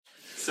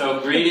So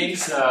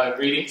greetings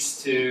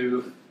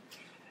to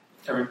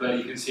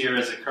everybody who's here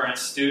as a current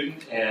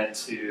student and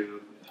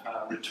to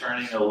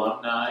returning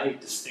alumni,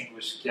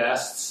 distinguished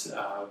guests.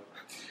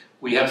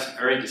 We have some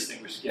very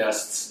distinguished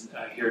guests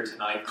here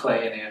tonight,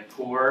 Clay and Ann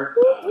Poor,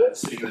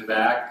 sitting in the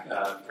back,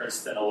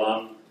 Princeton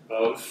alum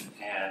both,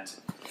 and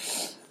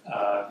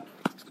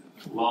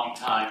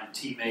longtime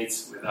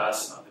teammates with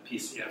us on the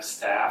PCF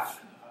staff.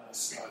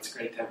 So it's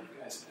great to have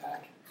you guys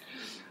back.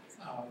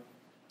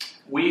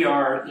 We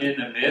are in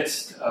the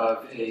midst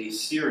of a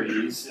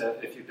series,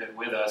 if you've been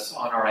with us,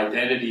 on our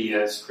identity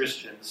as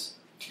Christians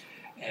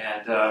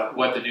and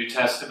what the New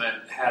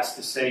Testament has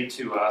to say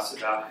to us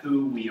about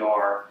who we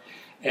are.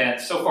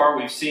 And so far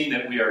we've seen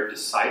that we are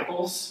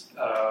disciples,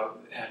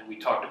 and we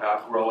talked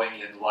about growing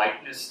in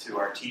likeness to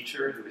our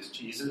teacher, who is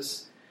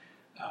Jesus.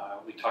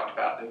 We talked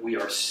about that we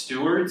are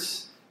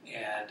stewards,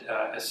 and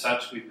as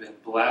such we've been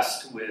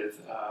blessed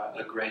with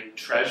a great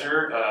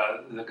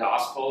treasure, the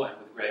gospel, and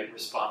with great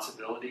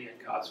responsibility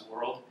in God's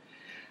world.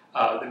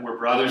 That we're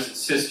brothers and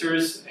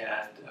sisters,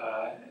 and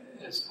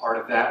as part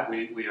of that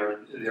we are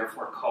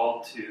therefore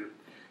called to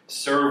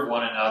serve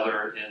one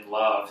another in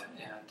love.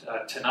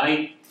 And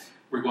tonight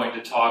we're going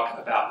to talk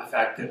about the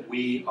fact that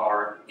we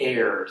are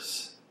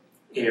heirs.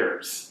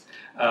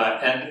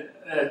 And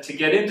to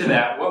get into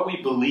that, what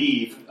we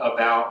believe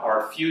about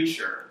our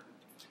future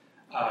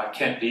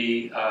can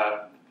be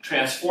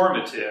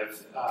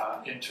transformative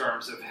in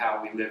terms of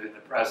how we live in the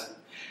present.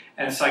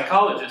 And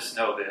psychologists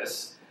know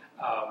this.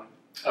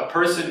 A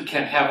person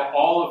can have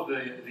all of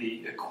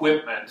the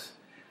equipment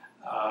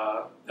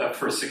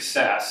for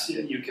success.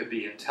 You can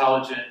be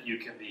intelligent, you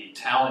can be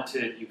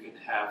talented, you can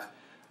have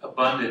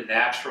abundant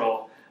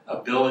natural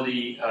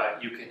ability,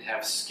 you can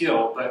have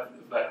skill,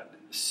 but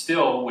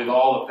still with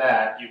all of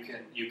that you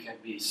can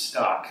be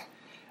stuck.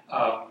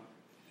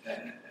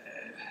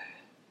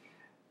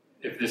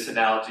 If this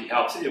analogy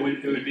helps, it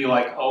would be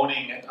like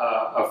owning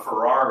a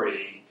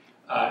Ferrari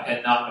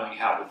and not knowing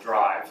how to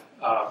drive.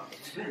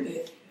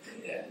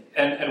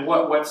 And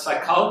what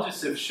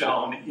psychologists have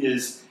shown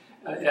is,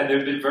 and there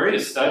have been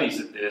various studies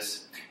of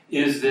this,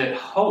 is that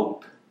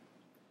hope,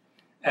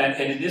 and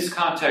in this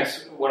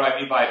context, what I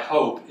mean by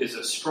hope is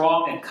a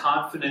strong and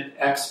confident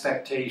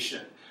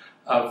expectation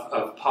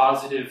of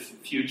positive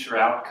future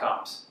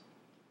outcomes.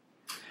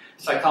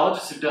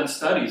 Psychologists have done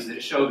studies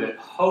that show that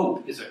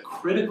hope is a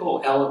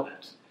critical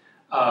element,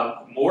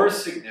 more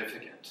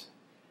significant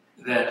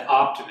than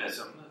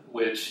optimism,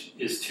 which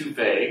is too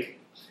vague,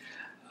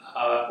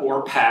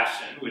 or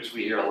passion, which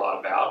we hear a lot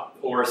about,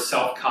 or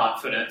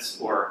self-confidence,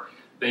 or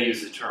they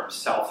use the term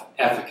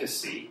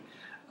self-efficacy,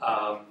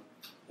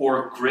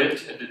 or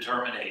grit and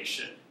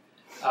determination.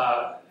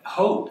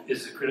 Hope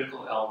is a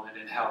critical element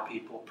in how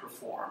people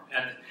perform.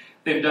 And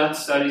they've done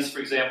studies, for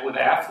example, with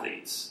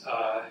athletes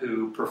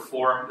who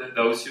perform,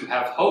 those who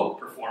have hope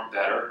perform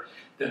better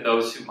than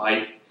those who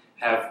might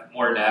have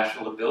more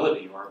natural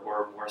ability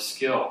or more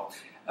skill.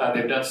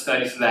 They've done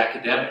studies with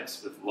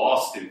academics, with law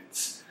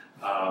students,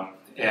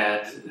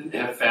 and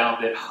have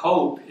found that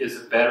hope is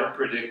a better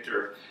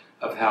predictor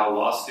of how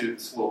law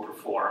students will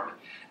perform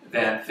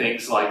than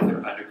things like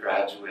their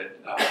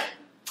undergraduate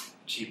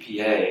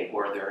GPA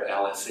or their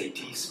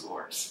LSAT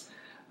scores.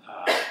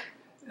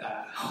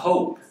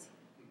 Hope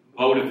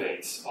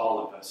motivates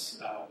all of us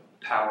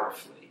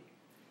powerfully.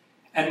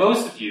 And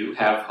most of you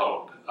have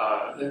hope.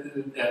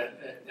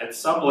 At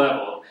some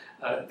level,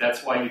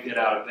 that's why you get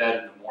out of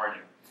bed in the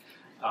morning.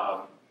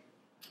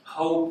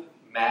 Hope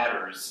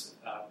matters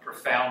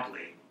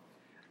profoundly.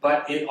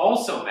 But it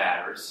also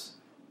matters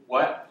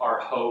what our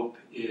hope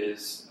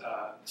is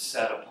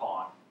set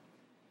upon.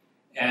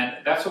 And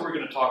that's what we're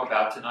going to talk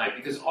about tonight,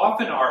 because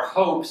often our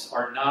hopes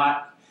are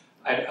not,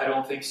 I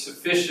don't think,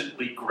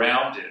 sufficiently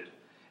grounded.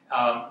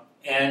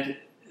 And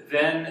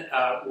then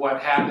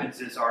what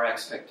happens is our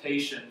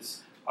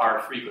expectations are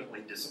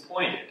frequently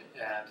disappointed.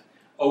 And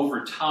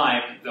over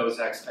time, those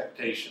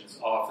expectations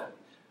often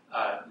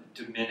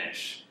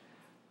diminish.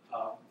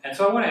 And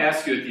so I want to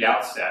ask you at the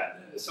outset,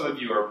 some of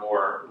you are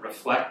more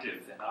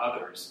reflective than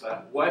others,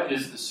 but what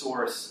is the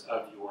source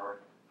of your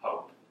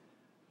hope?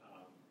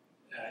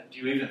 Do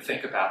you even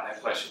think about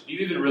that question? Do you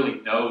even really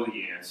know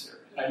the answer?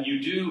 You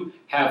do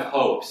have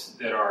hopes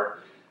that are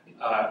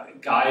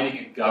guiding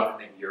and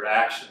governing your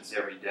actions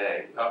every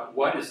day.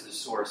 What is the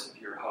source of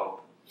your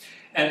hope?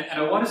 And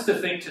I want us to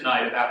think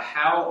tonight about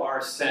how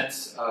our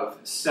sense of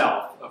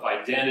self, of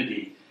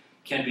identity,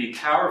 can be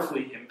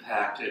powerfully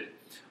impacted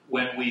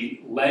when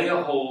we lay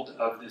a hold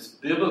of this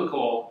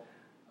biblical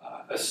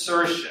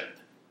assertion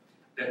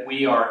that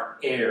we are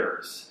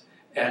heirs,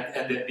 and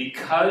that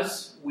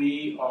because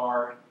we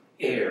are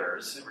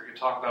heirs, and we're going to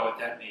talk about what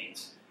that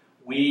means,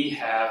 we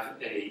have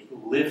a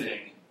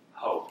living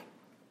hope.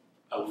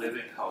 A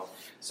living hope.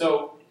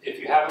 So, if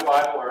you have a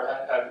Bible,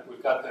 or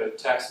we've got the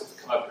text that will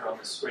come up here on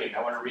the screen,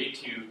 I want to read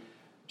to you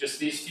just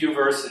these few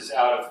verses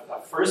out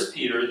of 1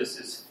 Peter. This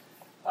is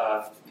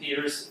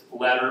Peter's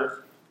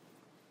letter,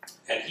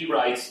 and he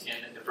writes in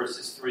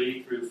verses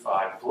 3 through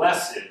 5,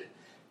 "Blessed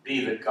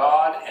be the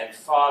God and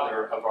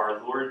Father of our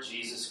Lord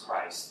Jesus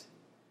Christ,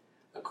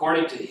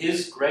 According to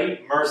his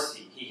great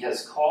mercy, he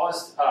has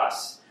caused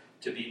us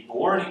to be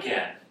born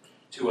again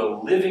to a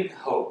living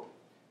hope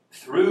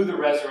through the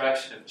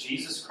resurrection of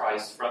Jesus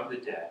Christ from the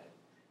dead,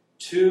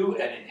 to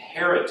an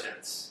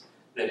inheritance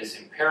that is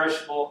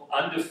imperishable,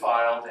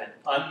 undefiled, and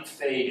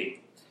unfading,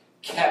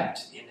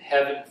 kept in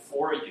heaven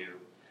for you,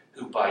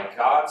 who by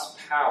God's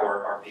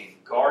power are being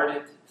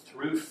guarded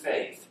through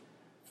faith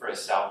for a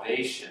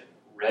salvation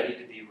ready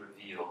to be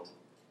revealed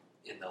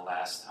in the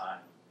last time.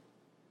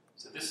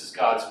 So this is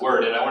God's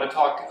Word, and I want to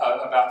talk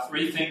about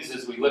three things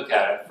as we look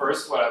at it.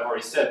 First, what I've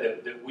already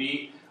said, that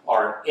we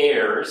are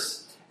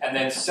heirs, and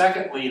then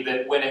secondly,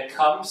 that when it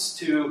comes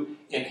to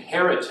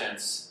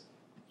inheritance,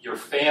 your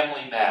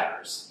family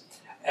matters.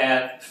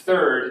 And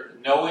third,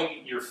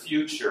 knowing your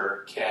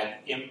future can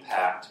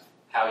impact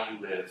how you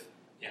live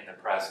in the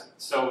present.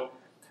 So,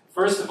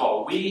 first of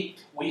all, we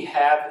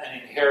have an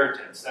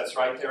inheritance. That's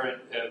right there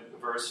in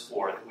verse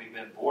 4, that we've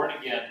been born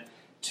again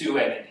to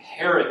an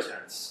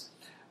inheritance.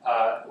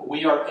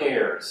 We are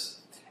heirs.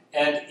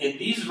 And in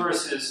these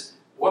verses,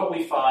 what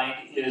we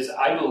find is,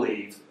 I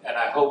believe, and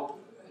I hope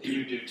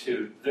you do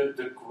too,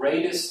 the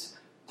greatest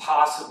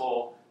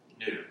possible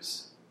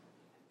news.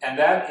 And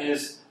that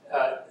is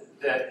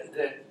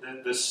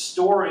the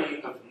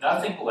story of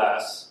nothing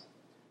less,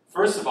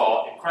 first of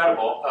all,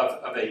 incredible,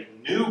 of a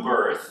new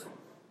birth,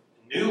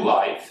 new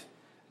life.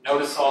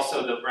 Notice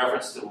also the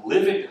reference to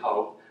living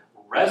hope,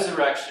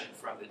 resurrection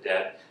from the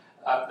dead.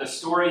 The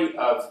story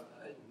of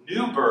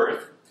new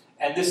birth,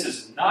 and this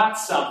is not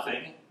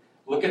something,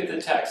 look at the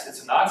text,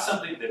 it's not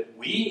something that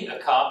we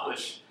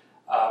accomplish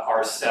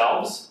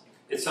ourselves.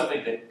 It's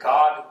something that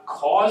God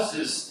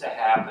causes to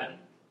happen.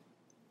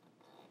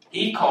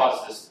 He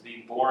caused us to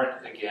be born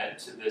again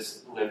to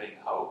this living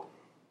hope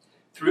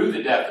through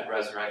the death and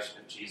resurrection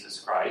of Jesus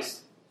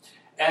Christ.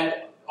 And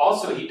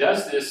also he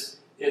does this,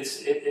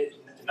 it's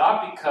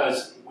not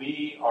because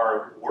we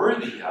are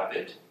worthy of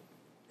it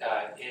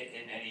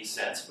in any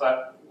sense,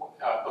 but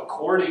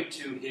according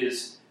to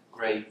his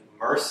great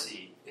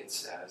mercy, it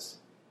says.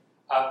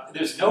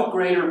 There's no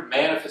greater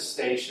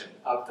manifestation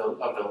of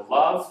the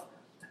love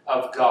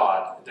of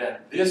God than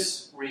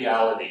this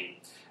reality,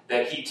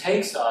 that he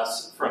takes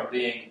us from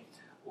being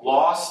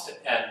lost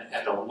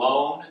and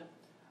alone,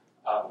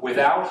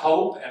 without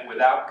hope and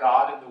without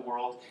God in the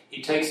world.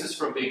 He takes us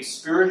from being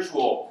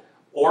spiritual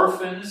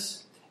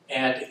orphans,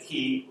 and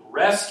he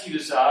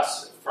rescues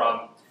us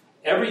from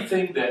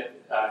everything that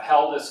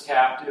held us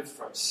captive,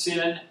 from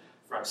sin,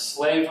 from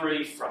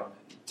slavery, from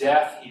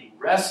death. He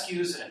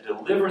rescues and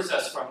delivers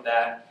us from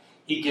that.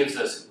 He gives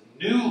us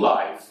new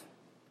life,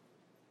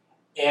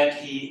 and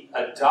he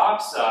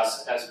adopts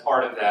us as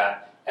part of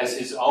that as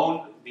his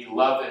own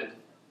beloved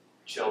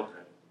children.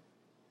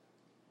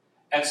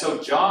 And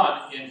so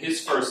John, in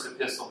his first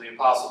epistle, the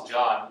Apostle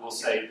John, will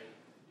say,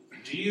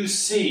 do you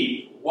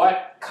see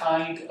what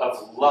kind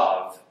of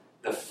love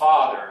the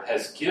Father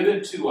has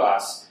given to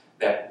us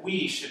that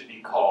we should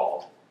be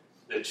called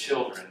the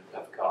children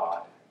of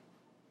God?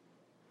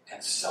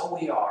 And so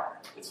we are.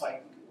 It's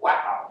like,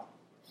 wow,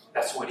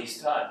 that's what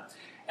he's done.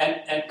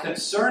 And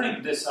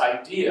concerning this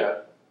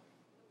idea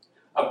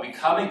of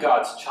becoming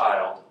God's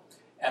child,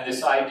 and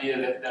this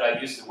idea that I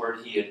use the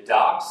word, he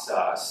adopts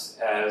us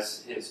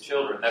as his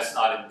children. That's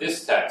not in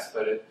this text,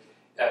 but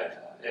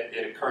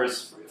it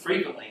occurs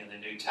frequently in the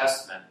New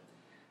Testament.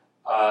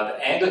 The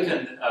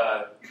Anglican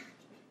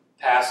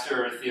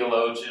pastor,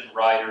 theologian,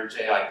 writer,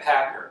 J.I.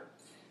 Packer,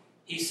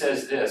 he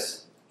says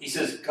this. He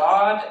says,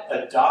 God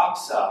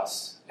adopts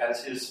us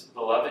as his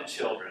beloved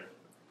children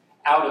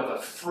out of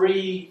a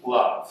free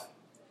love,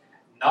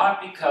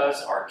 not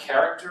because our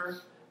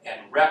character and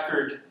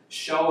record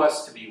show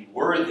us to be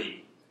worthy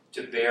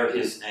to bear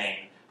his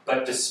name,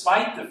 but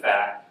despite the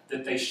fact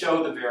that they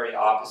show the very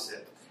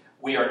opposite.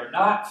 We are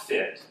not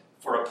fit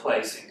for a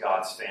place in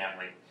God's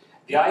family.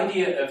 The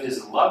idea of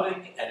his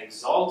loving and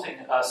exalting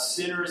us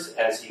sinners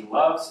as he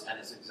loves and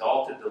has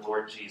exalted the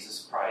Lord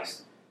Jesus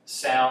Christ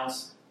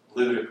sounds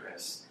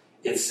ludicrous.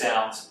 It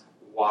sounds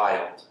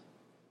wild.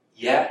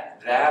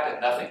 Yet that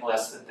and nothing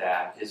less than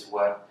that is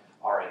what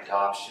our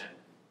adoption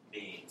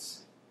means.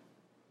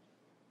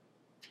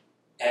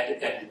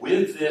 And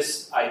with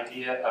this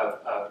idea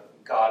of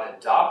God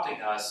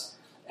adopting us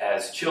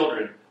as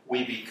children,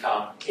 we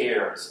become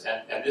heirs.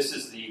 And this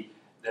is the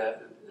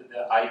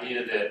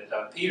idea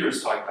that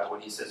Peter's talking about when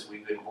he says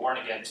we've been born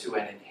again to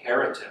an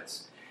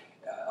inheritance.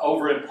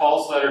 Over in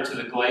Paul's letter to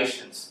the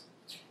Galatians,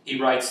 he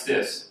writes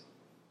this: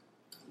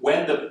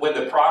 when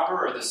the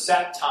proper or the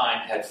set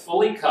time had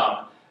fully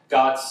come,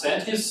 God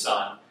sent his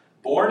Son,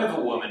 born of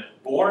a woman,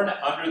 born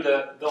under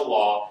the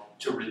law,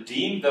 to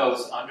redeem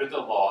those under the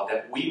law,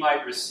 that we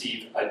might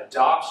receive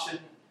adoption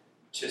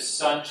to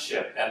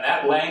sonship. And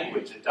that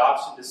language,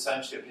 adoption to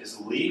sonship,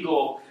 is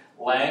legal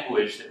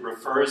language that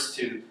refers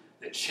to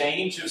the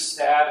change of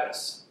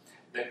status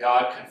that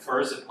God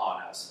confers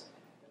upon us.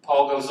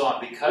 Paul goes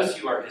on, because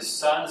you are his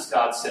sons,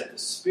 God sent the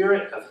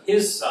Spirit of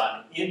his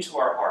Son into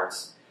our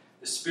hearts,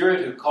 the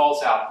Spirit who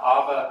calls out,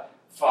 Abba,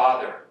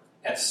 Father.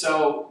 And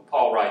so,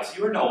 Paul writes,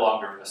 you are no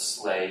longer a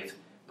slave,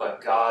 but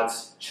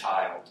God's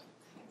child.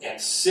 And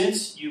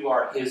since you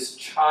are his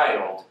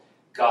child,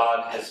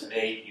 God has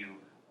made you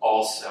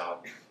also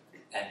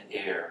an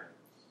heir.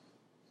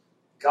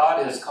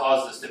 God has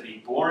caused us to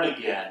be born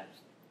again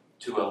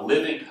to a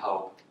living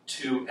hope,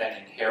 to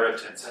an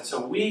inheritance. And so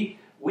we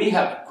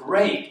have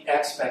great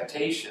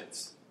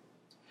expectations.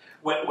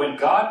 When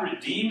God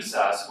redeems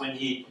us, when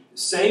he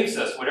saves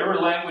us, whatever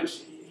language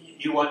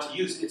you want to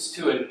use, it's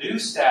to a new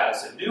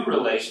status, a new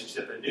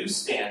relationship, a new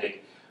standing.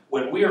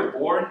 When we are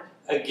born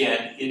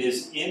again, it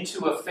is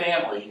into a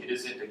family, it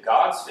is into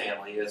God's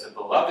family as a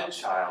beloved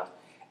child,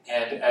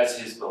 and as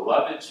his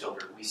beloved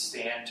children, we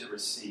stand to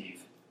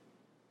receive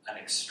an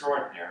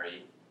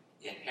extraordinary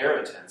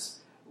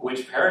inheritance,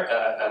 which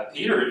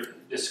Peter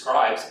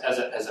describes as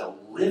a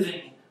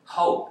living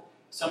hope,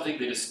 something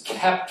that is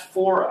kept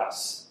for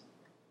us.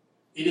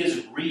 It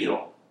is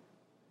real.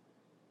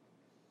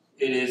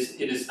 It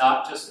is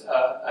not just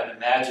an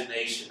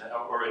imagination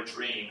or a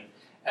dream.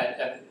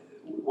 And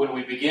when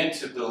we begin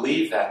to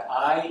believe that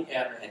I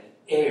am an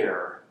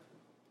heir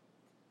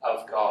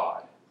of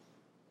God,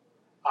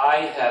 I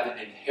have an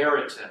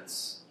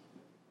inheritance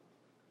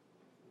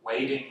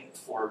waiting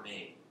for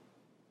me.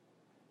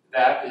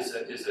 That is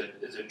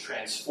a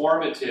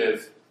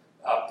transformative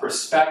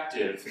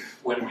perspective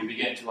when we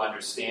begin to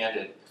understand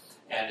it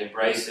and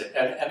embrace it.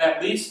 And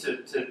that leads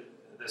to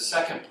the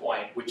second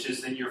point, which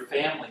is that your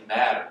family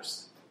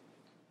matters.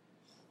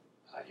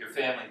 Your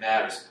family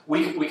matters.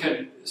 We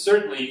can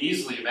certainly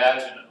easily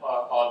imagine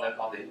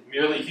on the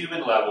merely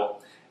human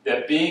level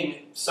that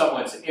being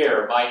someone's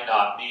heir might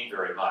not mean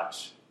very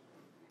much.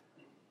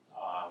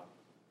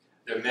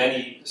 There are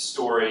many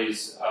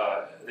stories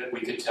that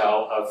we could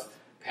tell of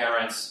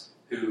parents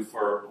who,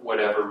 for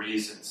whatever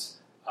reasons,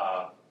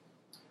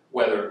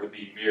 whether it would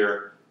be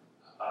mere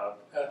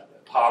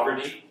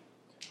poverty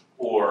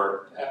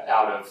or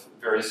out of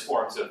various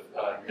forms of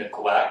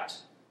neglect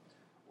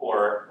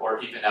or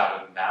even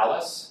out of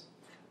malice,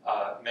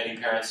 many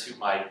parents who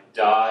might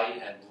die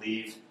and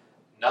leave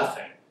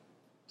nothing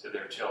to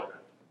their children.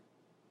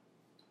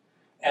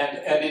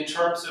 And in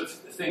terms of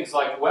things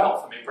like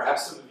wealth, I mean,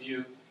 perhaps some of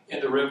you in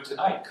the room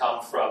tonight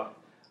come from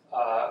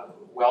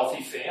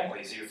wealthy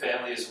families. Your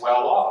family is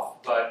well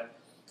off, but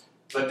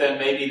then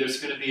maybe there's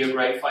going to be a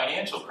great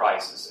financial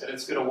crisis, and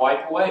it's going to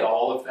wipe away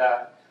all of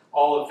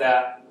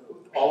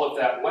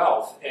that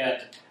wealth.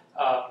 And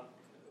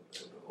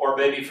or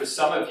maybe for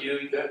some of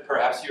you,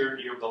 perhaps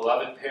your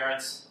beloved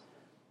parents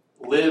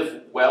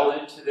live well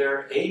into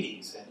their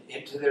 80s and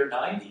into their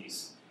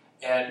 90s,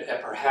 and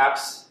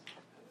perhaps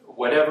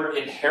whatever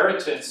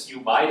inheritance you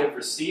might have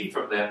received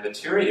from them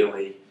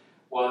materially,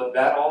 well,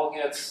 that all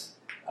gets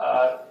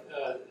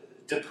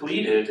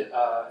depleted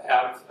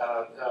out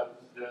of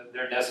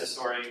their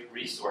necessary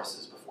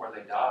resources before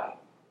they die.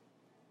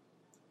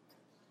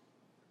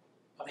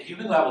 On the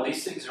human level,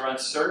 these things are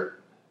uncertain.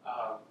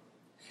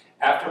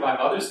 After my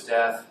mother's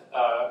death,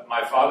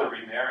 my father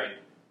remarried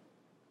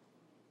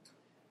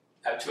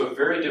to a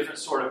very different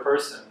sort of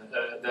person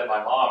than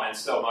my mom, and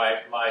so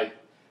my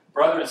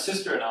brother and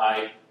sister and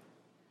I,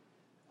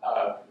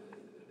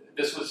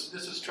 this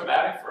was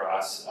traumatic for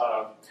us.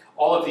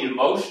 All of the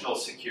emotional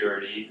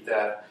security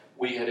that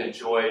we had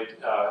enjoyed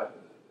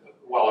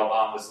while our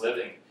mom was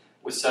living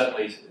was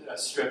suddenly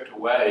stripped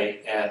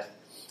away, and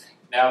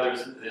now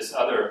there's this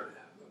other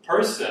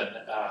person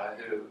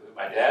who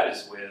my dad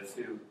is with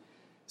who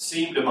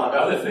seemed, among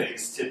other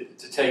things, to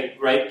take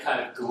great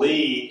kind of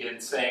glee in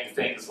saying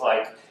things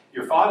like,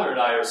 "Your father and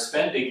I are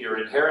spending your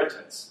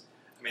inheritance."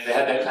 I mean, they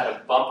had that kind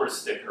of bumper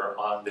sticker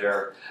on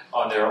their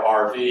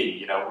RV.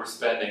 You know, we're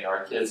spending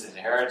our kids'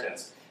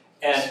 inheritance,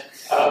 and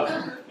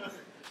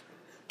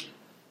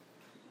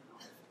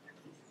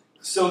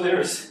so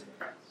there's.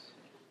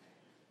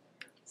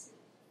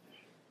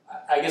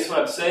 I guess what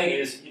I'm saying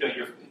is, you know,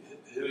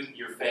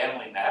 your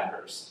family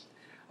matters.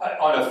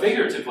 On a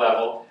figurative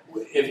level,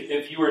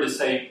 if you were to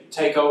say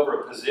take over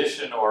a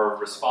position or a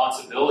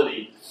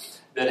responsibility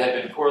that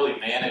had been poorly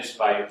managed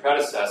by your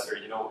predecessor,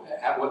 you know,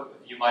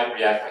 you might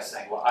react by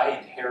saying, "Well, I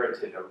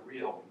inherited a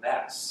real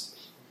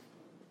mess,"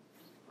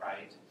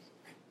 right?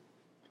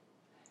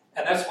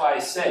 And that's why I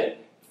say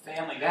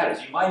family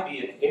matters. You might be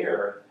an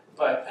heir,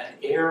 but an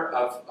heir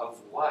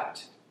of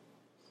what?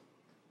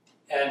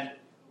 And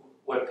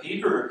what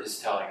Peter is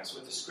telling us,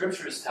 what the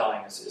Scripture is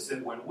telling us, is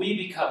that when we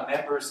become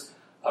members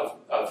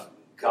of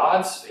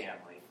God's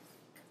family,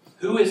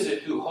 who is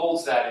it who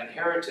holds that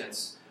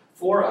inheritance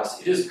for us?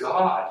 It is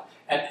God.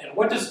 And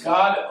what does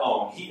God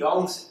own? He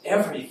owns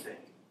everything.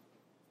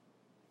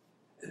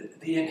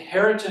 The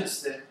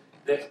inheritance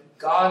that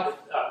God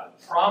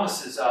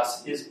promises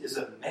us is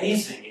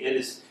amazing. It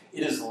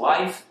is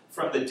life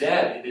from the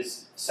dead. It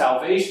is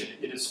salvation.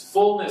 It is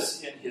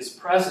fullness in His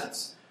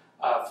presence.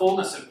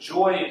 Fullness of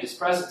joy in His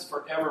presence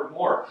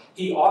forevermore.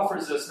 He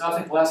offers us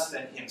nothing less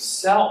than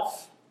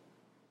Himself.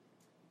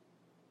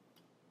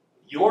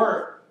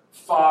 Your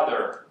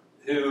Father,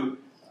 who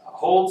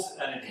holds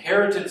an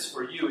inheritance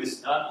for you,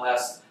 is none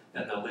less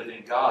than the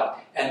living God.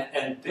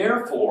 And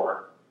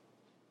therefore,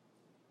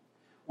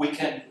 we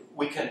can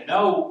we can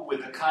know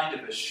with a kind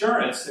of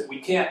assurance that we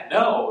can't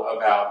know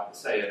about,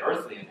 say, an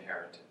earthly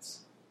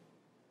inheritance.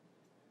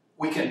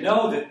 We can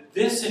know that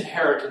this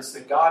inheritance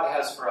that God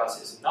has for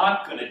us is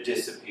not going to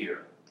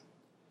disappear.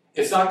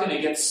 It's not going to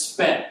get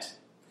spent.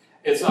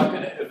 It's not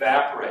going to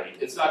evaporate.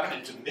 It's not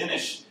going to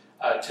diminish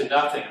to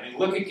nothing. I mean,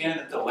 look again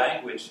at the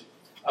language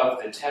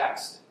of the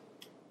text.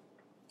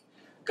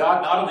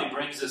 God not only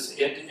brings us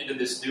into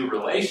this new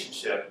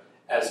relationship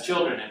as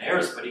children and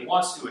heirs, but he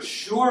wants to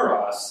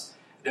assure us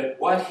that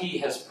what he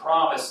has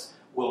promised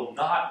will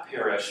not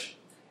perish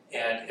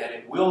and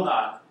it will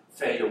not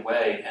fade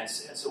away. And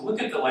so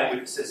look at the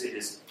language. It says it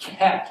is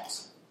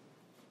kept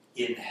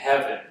in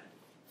heaven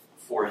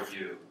for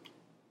you.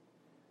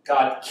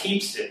 God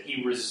keeps it.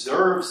 He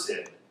reserves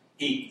it.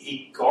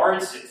 He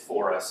guards it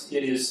for us.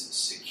 It is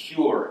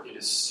secure. It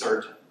is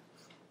certain.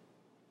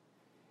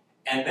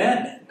 And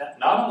then,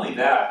 not only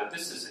that, but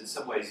this is in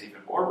some ways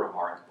even more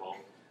remarkable.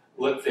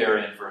 Look there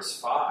in verse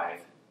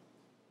 5.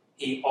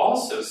 He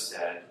also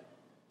said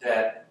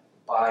that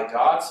by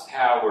God's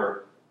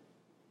power,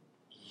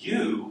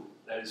 you,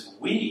 that is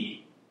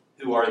we,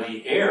 who are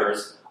the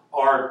heirs,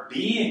 are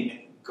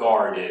being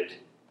guarded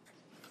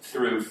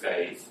through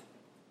faith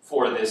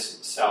for this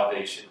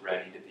salvation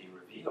ready to be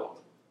revealed.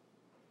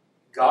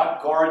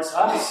 God guards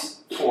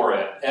us for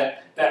it. And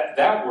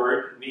that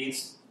word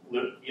means,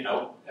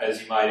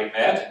 as you might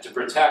imagine, to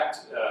protect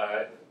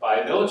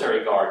by a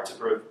military guard, to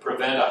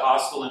prevent a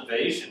hostile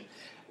invasion,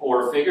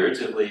 or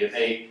figuratively, it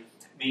may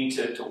mean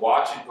to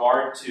watch and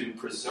guard, to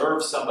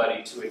preserve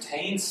somebody, to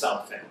attain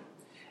something.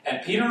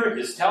 And Peter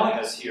is telling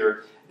us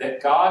here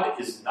that God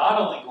is not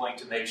only going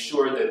to make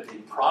sure that the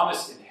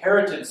promised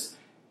inheritance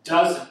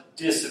doesn't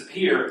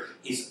disappear,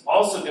 he's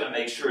also going to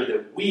make sure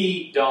that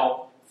we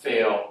don't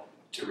fail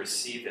to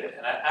receive it.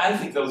 And I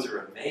think those are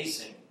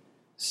amazing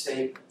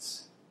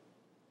statements.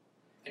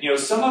 And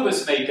some of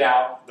us may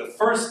doubt the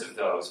first of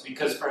those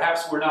because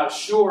perhaps we're not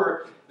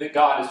sure that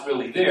God is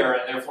really there,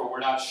 and therefore we're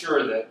not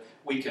sure that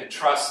we can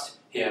trust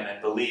him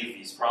and believe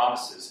these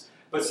promises.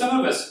 But some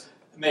of us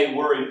may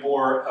worry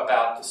more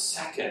about the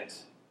second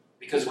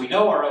because we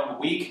know our own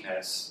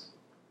weakness.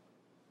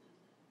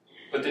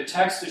 But the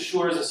text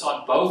assures us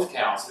on both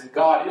counts that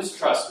God is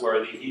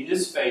trustworthy, he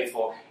is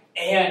faithful,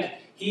 and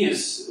he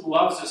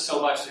loves us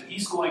so much that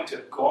he's going to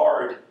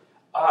guard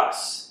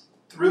us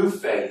through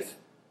faith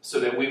so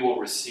that we will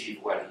receive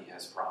what he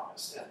has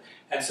promised.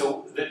 And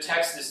so the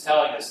text is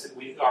telling us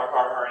that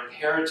our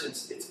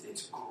inheritance,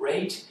 it's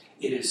great,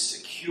 it is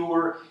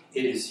secure,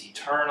 it is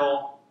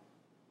eternal.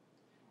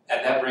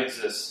 And that brings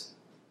us,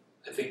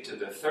 I think, to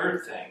the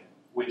third thing,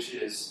 which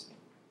is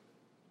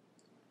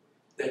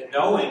that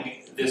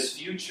knowing this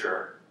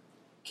future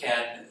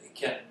can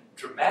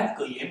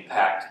dramatically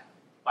impact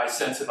my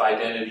sense of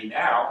identity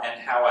now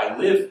and how I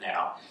live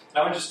now. And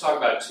I want to just talk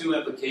about two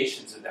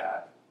implications of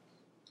that.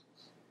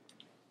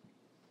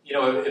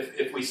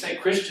 If we say,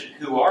 Christian,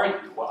 who are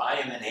you? Well, I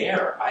am an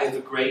heir. I have a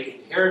great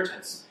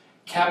inheritance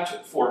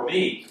kept for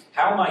me.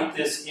 How might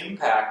this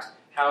impact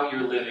how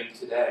you're living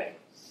today?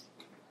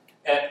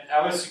 And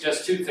I would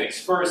suggest two things.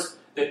 First,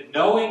 that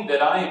knowing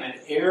that I am an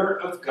heir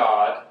of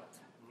God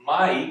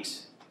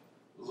might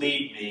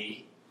lead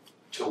me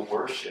to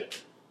worship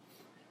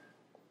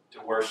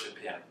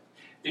him.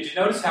 Did you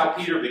notice how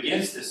Peter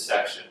begins this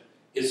section?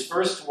 His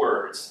first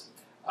words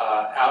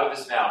out of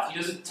his mouth. He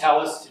doesn't tell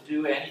us to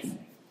do anything.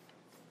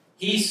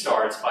 He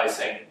starts by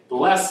saying,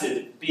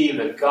 "Blessed be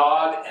the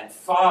God and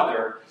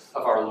Father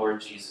of our Lord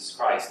Jesus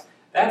Christ."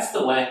 That's the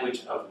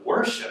language of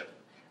worship,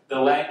 the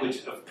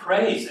language of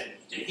praise. And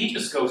he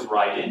just goes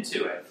right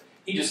into it.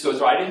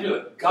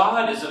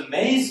 God is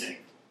amazing.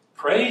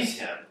 Praise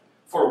him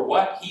for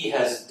what he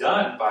has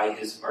done by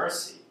his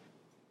mercy.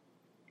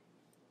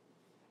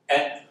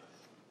 And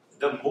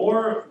the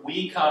more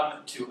we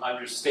come to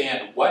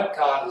understand what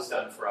God has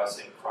done for us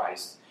in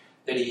Christ,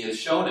 that he has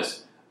shown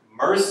us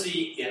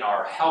mercy in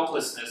our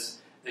helplessness,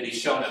 that he's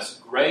shown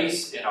us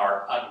grace in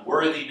our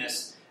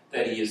unworthiness,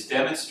 that he has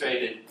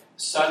demonstrated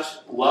such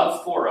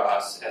love for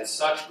us at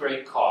such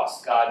great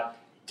cost. God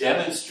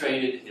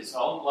demonstrated his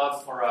own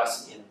love for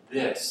us in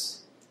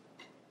this,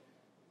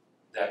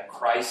 that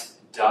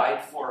Christ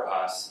died for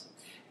us.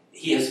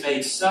 He has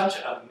made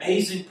such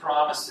amazing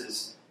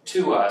promises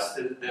to us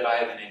that I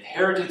have an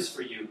inheritance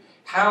for you.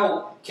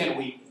 How can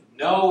we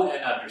know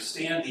and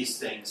understand these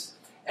things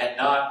and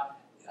not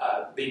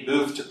be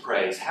moved to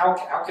praise?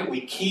 How can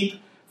we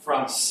keep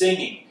from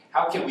singing?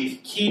 How can we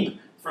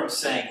keep from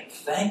saying,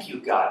 "Thank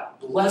you, God,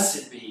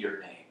 blessed be your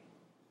name"?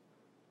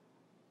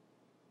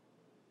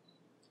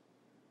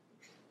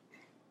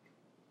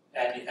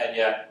 And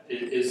yet,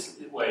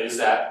 is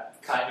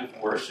that kind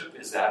of worship?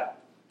 Is that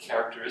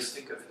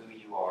characteristic of who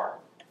you are?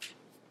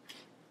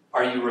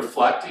 Are you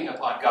reflecting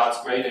upon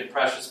God's great and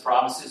precious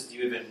promises? Do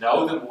you even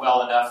know them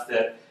well enough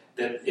that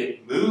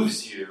it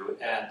moves you?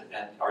 And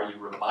are you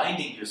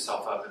reminding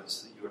yourself of them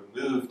so that you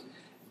are moved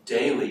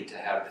daily to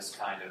have this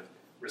kind of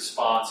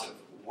response of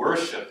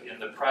worship in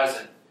the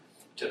present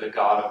to the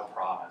God of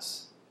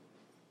promise?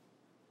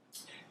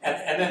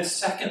 And then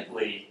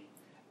secondly,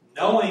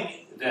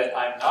 knowing that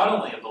I'm not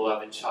only a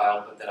beloved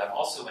child, but that I'm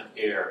also an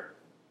heir.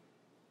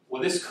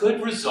 Well, this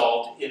could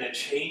result in a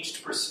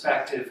changed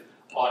perspective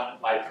on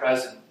my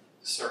present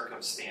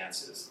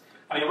circumstances.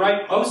 I mean,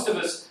 right, most of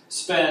us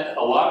spend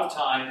a lot of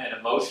time and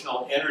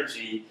emotional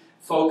energy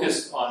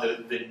focused on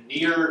the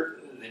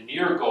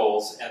near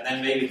goals and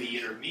then maybe the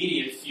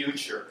intermediate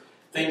future.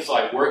 Things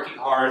like working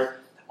hard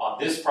on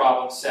this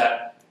problem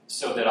set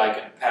so that I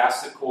can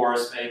pass the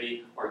course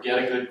maybe, or get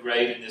a good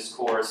grade in this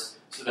course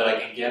so that I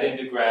can get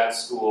into grad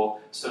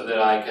school, so that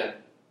I can,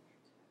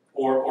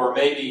 or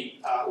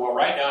maybe, well,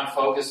 right now I'm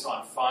focused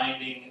on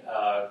finding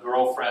a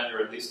girlfriend,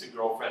 or at least a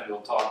girlfriend who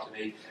will talk to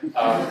me,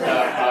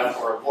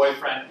 or a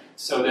boyfriend,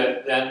 so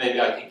that then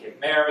maybe I can get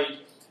married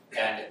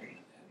and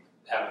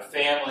have a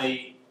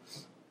family.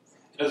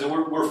 Because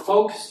we're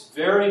focused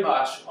very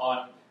much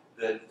on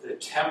the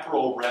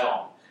temporal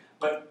realm.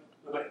 But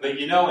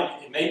you know,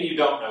 and maybe you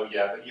don't know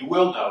yet, but you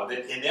will know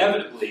that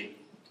inevitably,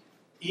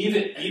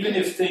 even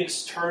if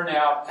things turn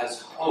out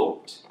as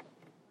hoped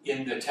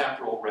in the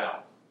temporal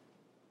realm,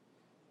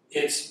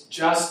 it's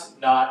just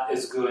not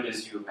as good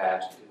as you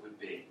imagined it would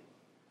be.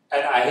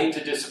 And I hate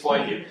to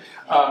disappoint you,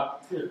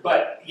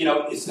 but you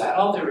know, is that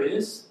all there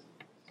is?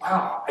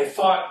 Wow, I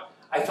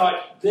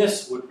thought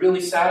this would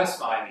really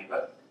satisfy me,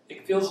 but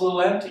it feels a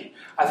little empty.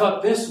 I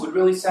thought this would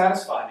really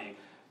satisfy me,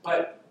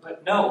 but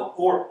no.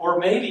 Or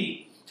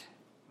maybe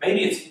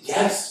it's,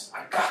 yes,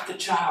 I got the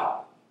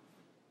job,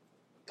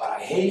 but I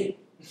hate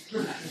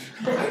it.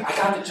 I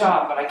got the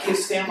job, but I can't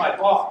stand my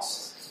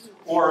boss.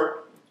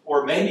 Or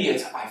maybe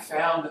it's, I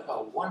found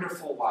a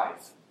wonderful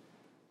wife,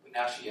 but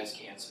now she has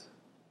cancer.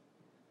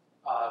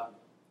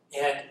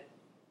 And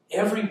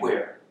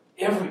everywhere,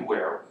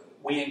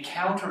 we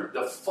encounter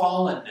the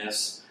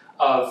fallenness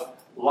of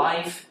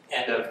life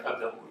and of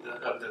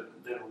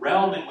the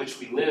realm in which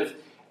we live,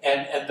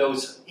 and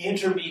those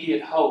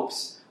intermediate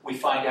hopes we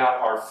find out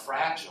are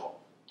fragile.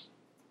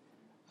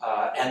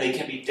 And they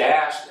can be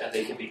dashed, and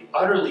they can be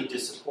utterly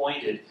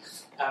disappointed.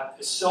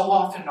 So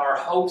often our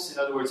hopes, in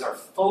other words, are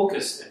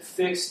focused and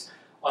fixed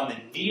on the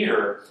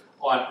near,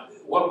 on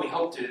what we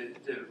hope to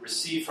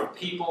receive from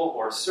people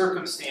or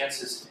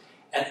circumstances,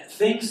 and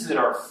things that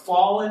are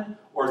fallen,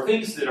 or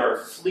things that are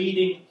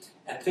fleeting,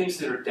 and things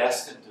that are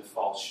destined to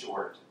fall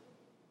short.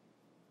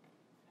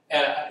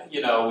 And,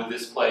 you know, with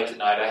this play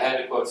tonight, I had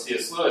to quote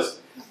C.S.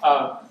 Lewis.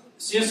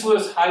 C.S.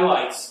 Lewis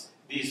highlights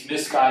these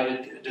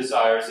misguided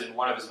desires in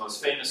one of his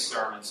most famous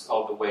sermons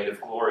called The Weight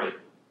of Glory.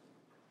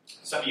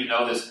 Some of you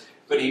know this,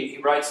 but he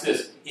writes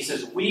this. He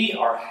says, "We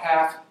are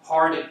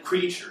half-hearted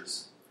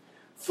creatures,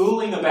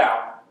 fooling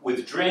about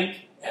with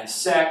drink and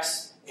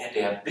sex and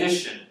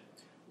ambition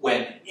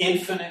when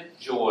infinite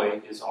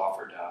joy is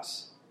offered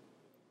us.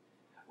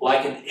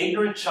 Like an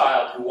ignorant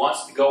child who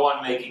wants to go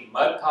on making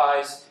mud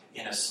pies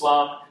in a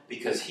slum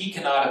because he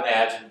cannot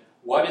imagine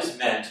what is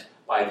meant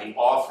by the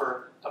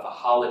offer of a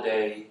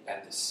holiday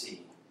at the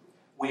sea.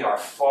 We are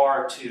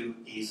far too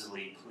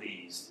easily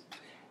pleased."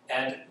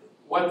 And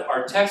what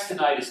our text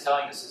tonight is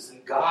telling us is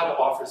that God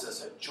offers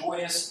us a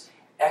joyous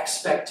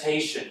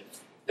expectation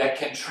that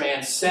can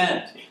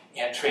transcend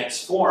and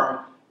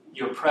transform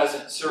your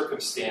present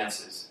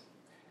circumstances.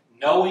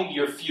 Knowing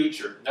your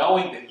future,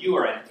 knowing that you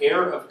are an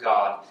heir of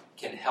God,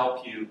 can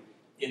help you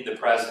in the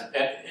present.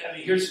 And I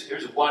mean,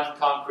 here's one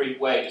concrete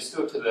way. Just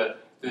go to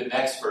the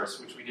next verse,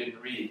 which we didn't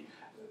read.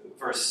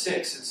 Verse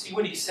 6, and see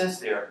what he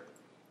says there.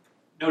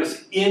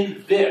 Notice,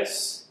 in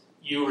this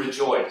you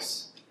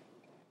rejoice,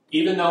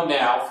 even though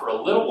now, for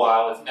a little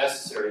while, if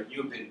necessary,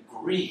 you have been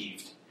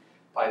grieved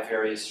by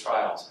various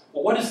trials.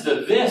 Well, what is the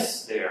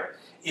this there?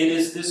 It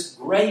is this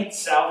great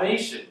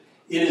salvation.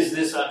 It is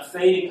this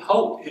unfading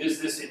hope. It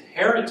is this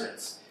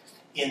inheritance.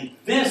 In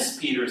this,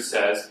 Peter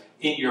says,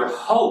 in your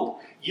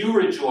hope, you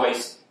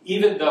rejoice,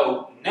 even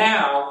though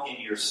now,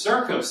 in your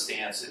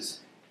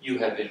circumstances, you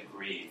have been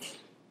grieved.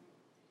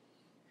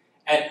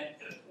 And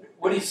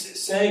what he's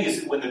saying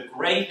is that when the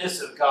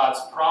greatness of God's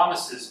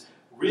promises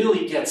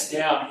really gets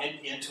down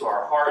into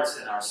our hearts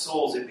and our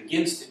souls, it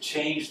begins to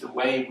change the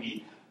way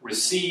we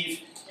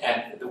receive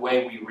and the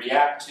way we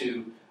react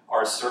to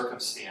our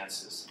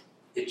circumstances.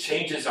 It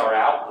changes our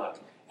outlook.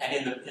 And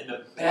in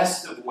the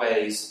best of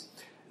ways,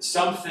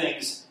 some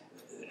things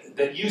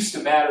that used to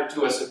matter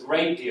to us a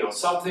great deal,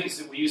 some things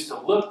that we used to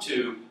look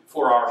to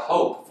for our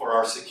hope, for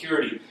our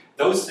security,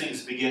 those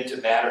things begin to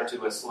matter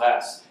to us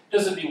less.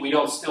 Doesn't mean we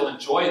don't still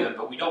enjoy them,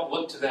 but we don't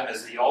look to them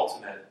as the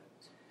ultimate.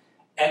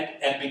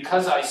 And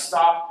because I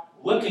stop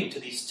looking to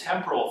these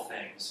temporal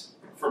things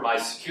for my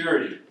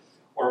security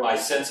or my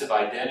sense of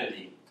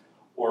identity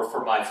or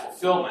for my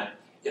fulfillment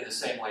in the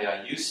same way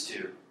I used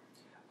to,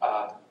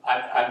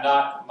 I'm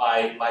not,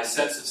 my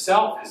sense of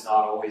self is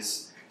not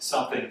always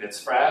something that's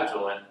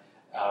fragile and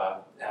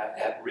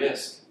at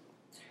risk.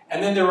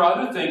 And then there are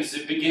other things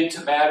that begin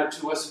to matter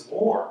to us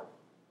more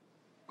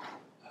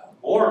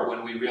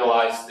when we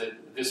realize that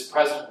this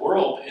present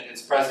world in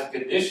its present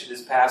condition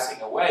is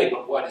passing away,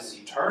 but what is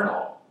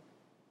eternal,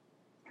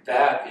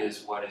 that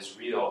is what is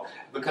real.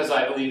 Because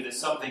I believe that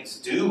some things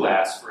do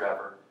last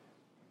forever,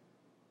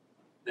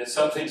 that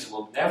some things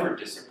will never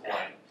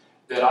disappoint,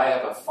 that I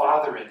have a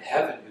Father in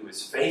heaven who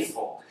is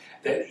faithful,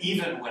 that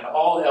even when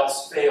all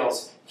else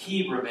fails,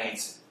 he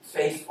remains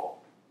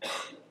faithful,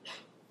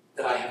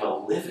 that I have a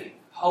living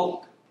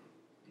hope.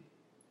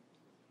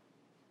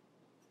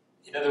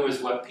 In other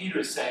words, what Peter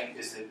is saying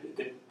is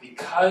that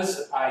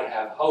because I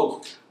have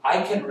hope,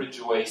 I can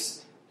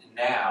rejoice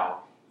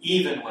now,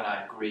 even when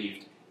I'm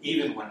grieved,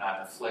 even when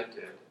I'm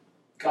afflicted.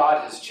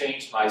 God has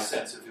changed my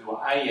sense of who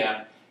I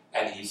am,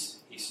 and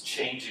He's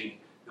changing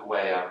the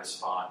way I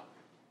respond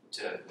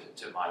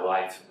to my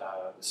life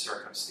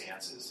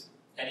circumstances,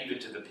 and even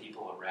to the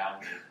people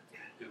around me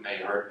who may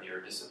hurt me or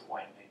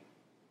disappoint me.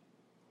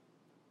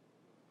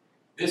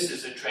 This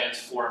is a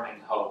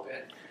transforming hope.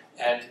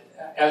 And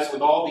as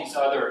with all these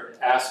other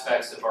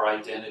aspects of our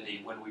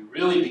identity, when we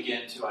really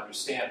begin to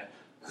understand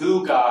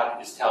who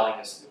God is telling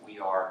us that we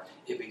are,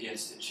 it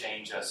begins to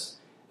change us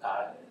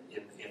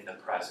in the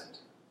present.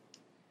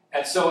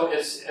 And so,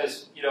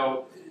 as you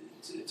know,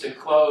 to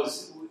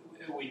close,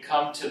 we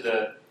come to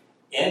the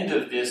end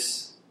of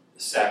this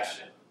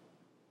section,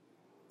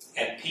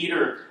 and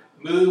Peter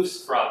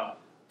moves from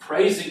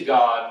praising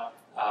God,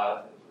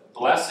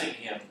 blessing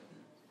Him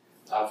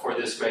for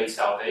this great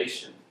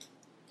salvation,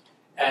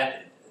 and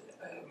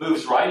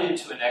moves right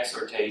into an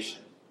exhortation.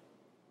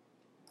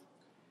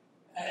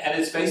 And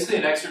it's basically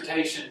an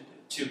exhortation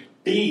to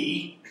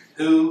be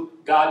who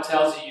God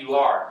tells you you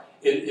are.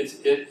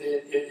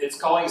 It's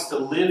calling us to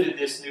live in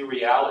this new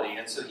reality.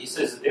 And so he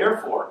says,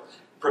 therefore,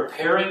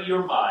 preparing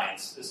your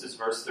minds, this is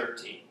verse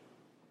 13,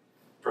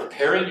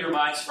 preparing your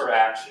minds for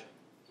action.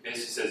 He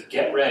basically says,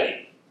 get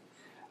ready.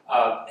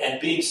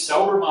 And being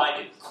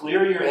sober-minded,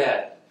 clear your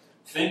head,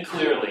 think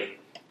clearly,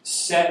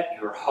 set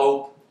your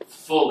hope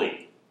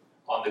fully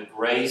on the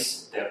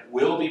grace that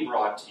will be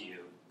brought to you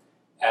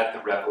at the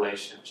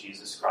revelation of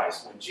Jesus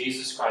Christ. When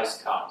Jesus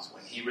Christ comes,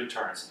 when He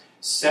returns,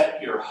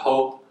 set your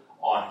hope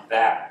on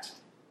that.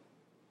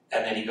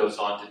 And then he goes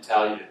on to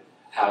tell you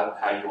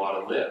how you ought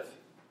to live.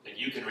 And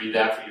you can read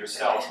that for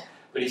yourselves.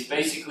 But he's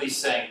basically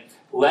saying,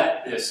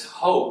 let this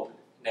hope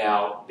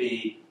now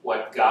be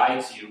what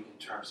guides you in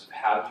terms of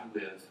how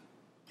you live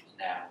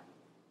now.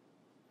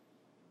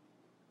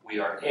 We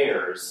are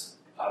heirs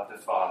of the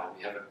Father.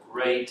 We have a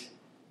great,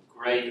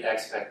 great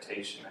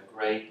expectation, a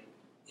great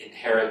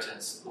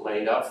inheritance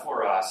laid up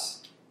for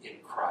us in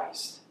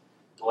Christ.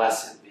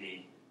 Blessed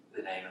be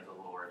the name of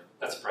the Lord.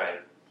 Let's pray.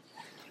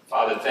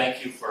 Father,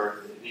 thank you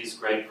for these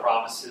great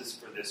promises,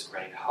 for this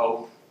great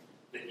hope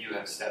that you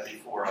have set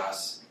before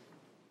us,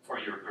 for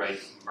your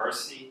great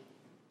mercy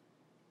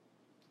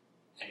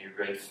and your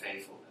great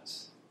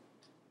faithfulness.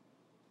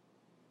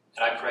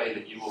 And I pray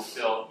that you will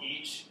fill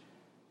each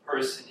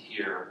person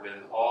here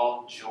with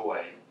all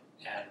joy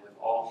and with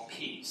all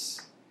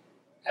peace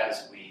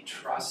as we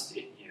trust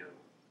in you,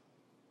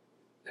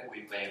 that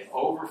we may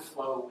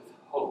overflow with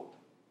hope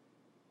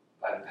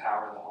by the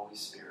power of the Holy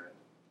Spirit.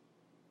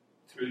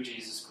 Through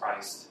Jesus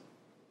Christ,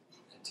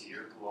 and to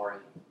your glory.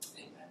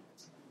 Amen.